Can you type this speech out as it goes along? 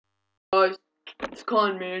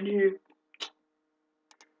Con Man here.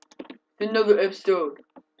 Another episode,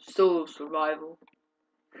 solo survival.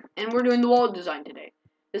 And we're doing the wall design today.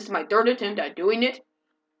 This is my third attempt at doing it.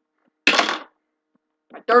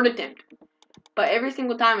 My third attempt. But every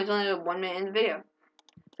single time it's only 1 minute in the video.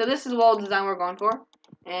 So this is the wall design we're going for.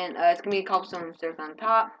 And it's going to be cobblestone stairs on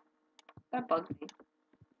top. That bugs me.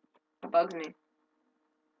 That bugs me.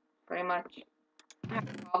 Pretty much.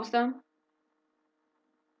 Cobblestone?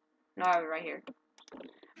 No, I have it right here.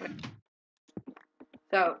 Okay.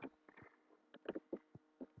 So.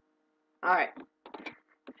 Alright.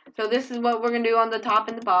 So this is what we're going to do on the top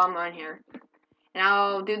and the bottom on here. And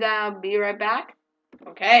I'll do that. I'll be right back.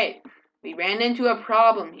 Okay. We ran into a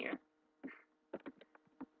problem here.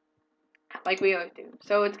 Like we always do.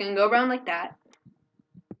 So it's going to go around like that.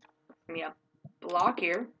 It's going to be a block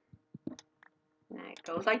here. And it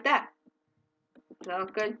goes like that. Does that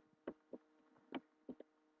look good?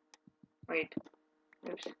 Wait.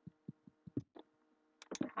 Oops.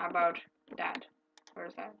 How about that?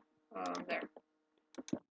 Where's that? There.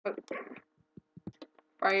 Oh.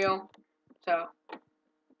 Fail. So.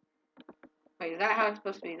 Wait, is that how it's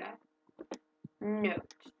supposed to be that? No.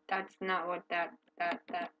 That's not what that.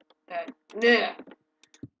 Yeah.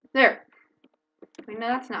 There. Wait, no,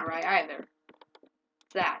 that's not right either.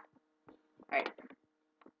 It's that. Right.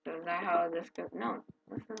 So is that how this goes? No,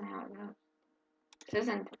 this isn't how it goes. This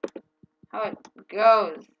isn't how it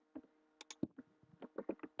goes.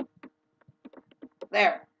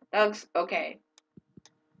 There. That looks okay.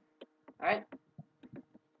 Alright.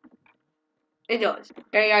 It does.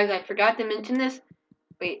 Okay, guys, I forgot to mention this.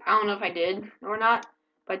 Wait, I don't know if I did or not.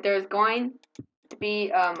 But there's going to be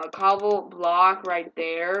a cobble block right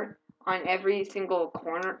there on every single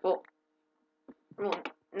corner. Well,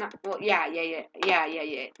 yeah.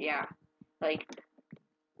 Like,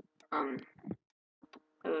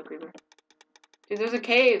 hello, creeper. Dude, there's a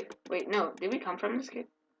cave. Wait, no, did we come from this cave?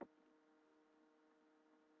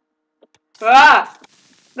 Ah!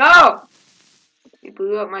 No! You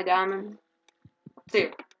blew up my diamond. Let's see.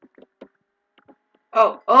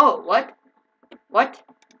 Oh, what? What?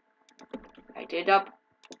 I did up.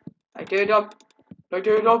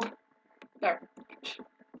 There.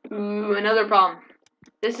 Ooh, another problem.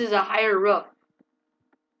 This is a higher roof.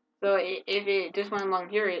 So if it just went along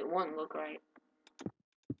here, it wouldn't look right.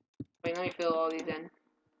 Wait, let me fill all these in.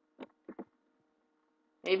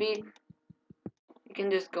 Maybe you can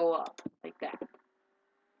just go up like that.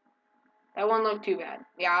 That won't look too bad.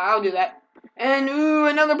 Yeah, I'll do that. And ooh,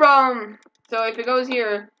 another problem. So if it goes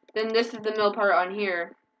here, then this is the middle part on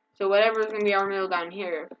here. So whatever's gonna be our middle down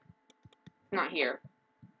here, not here.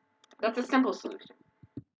 That's a simple solution.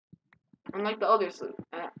 Unlike the other solution.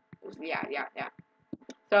 Yeah.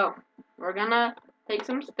 So we're gonna take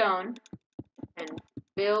some stone and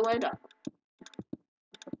fill it up.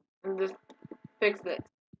 And just fix this.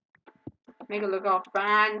 Make it look all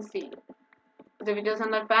fancy. Because if it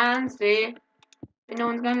doesn't look fancy, then no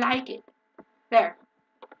one's gonna like it. There.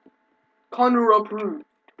 Connor approved.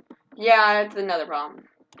 Yeah, that's another problem.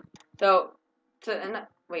 So,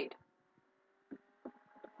 wait.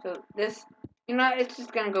 So this, it's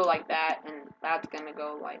just gonna go like that, and that's gonna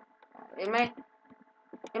go like that.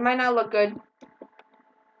 It might not look good.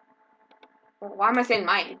 Well, why am I saying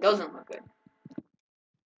might? It doesn't look good.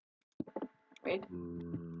 Wait.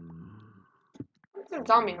 What's the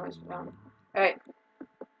zombie noise from? Alright.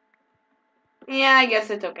 Yeah, I guess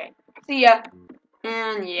it's okay. See ya.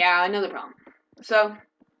 And yeah, another problem. So,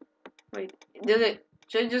 wait,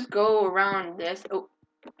 should it just go around this? Oh.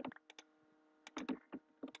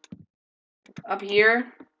 Up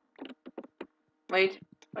here. Wait.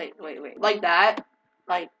 Like that.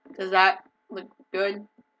 Like, does that look good?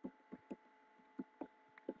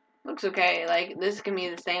 Looks okay. Like, this can be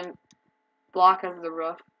the same block as the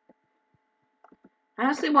roof. I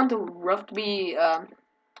honestly want the roof to be,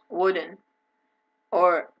 wooden.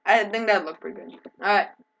 Or, I think that looks pretty good. Alright.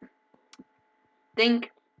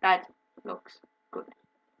 Think that looks good.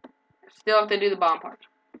 Still have to do the bottom part.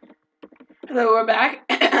 So we're back.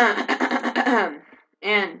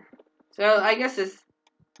 And, so I guess this,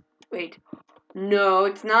 wait. No,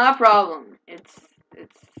 it's not a problem. It's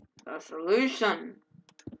a solution.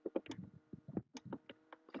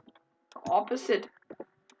 Opposite.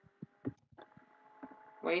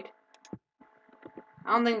 Wait.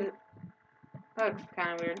 I don't think that looks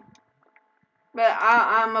kind of weird. But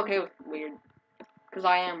I'm okay with weird. Because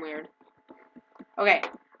I am weird. Okay.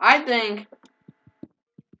 I think.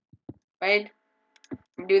 Wait.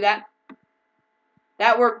 Do that.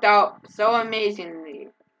 That worked out so amazingly.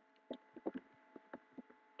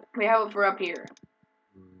 We have it for up here.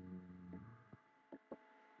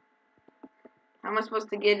 How How am I supposed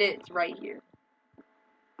to get it? It's right here.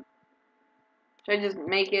 Should I just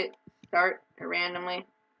make it start randomly?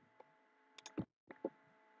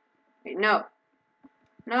 Wait, no.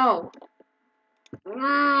 No.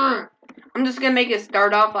 I'm just gonna make it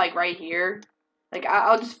start off like right here. Like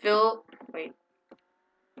I'll just fill. Wait.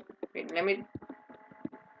 Let me.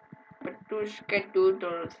 Patushka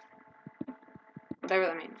doodles. Whatever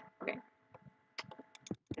that means. Okay.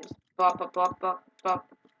 Just bop, bop, bop, bop, bop.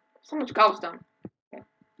 So much cobblestone. Okay.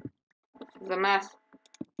 This is a mess.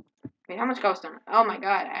 Wait, how much cobblestone? Oh my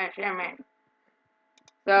god, actually, I'm in.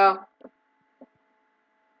 So.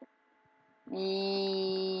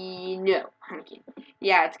 No. I'm kidding.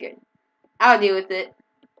 Yeah, it's good. I'll deal with it.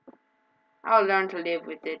 I'll learn to live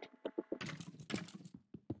with it.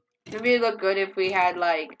 Maybe it'd look good if we had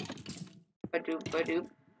like badoop badoop.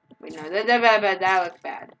 Wait, no, that looks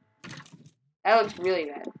bad. That looks really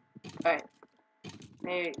bad. Alright.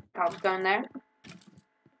 Maybe cobblestone there.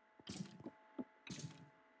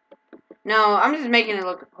 No, I'm just making it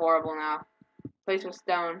look horrible now. Place with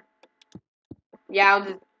stone. Yeah, I'll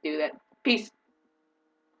just do that. Peace.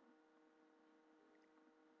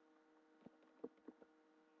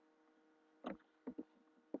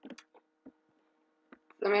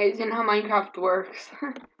 It's amazing how Minecraft works.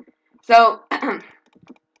 So,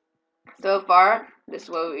 so far, this is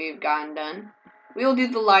what we've gotten done. We'll do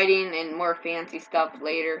the lighting and more fancy stuff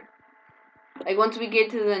later. Like, once we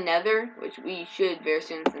get to the nether, which we should very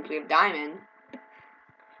soon since we have diamond,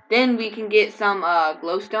 then we can get some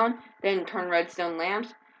glowstone, then turn redstone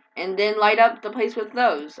lamps, and then light up the place with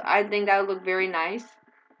those. I think that would look very nice.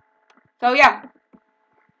 So, yeah.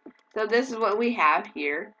 So, this is what we have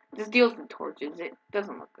here. This deals with torches. It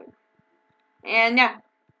doesn't look good. And, yeah.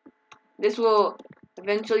 This will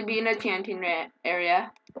eventually be an enchanting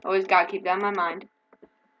area. Always gotta keep that in my mind.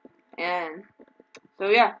 And, so,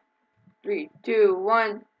 yeah. 3, 2,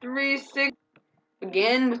 1, 3, 6.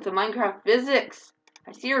 Again with the Minecraft physics.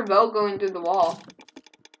 I see her bow going through the wall.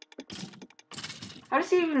 How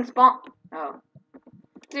does he even spawn? Oh.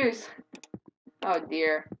 Seriously. Oh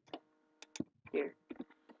dear. Dear.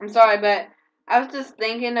 I'm sorry, but I was just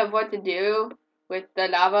thinking of what to do with the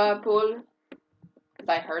lava pool. Because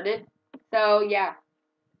I heard it. So, yeah.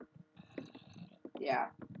 Yeah.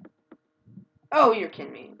 Oh, you're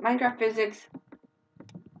kidding me. Minecraft physics.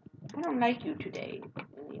 I don't like you today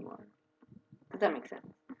anymore. Does that make sense?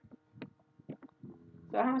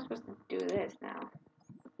 So how am I supposed to do this now?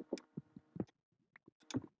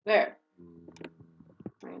 There.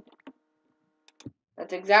 Right.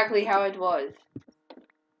 That's exactly how it was.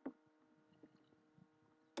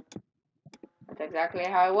 That's exactly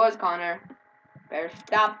how it was, Connor. Better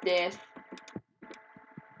stop this.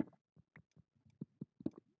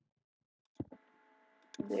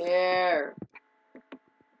 There.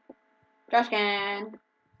 Trash can.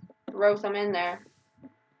 Throw some in there.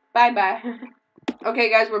 Bye-bye. Okay,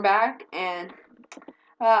 guys, we're back, and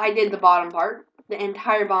I did the bottom part. The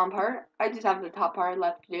entire bottom part. I just have the top part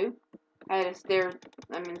left to do. I had a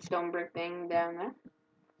stone brick thing down there.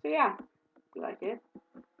 So, yeah. You like it?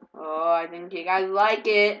 Oh, I think you guys like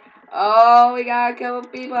it. Oh, we got a couple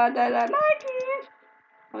people out there that like it.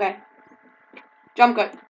 Okay. Jump cut.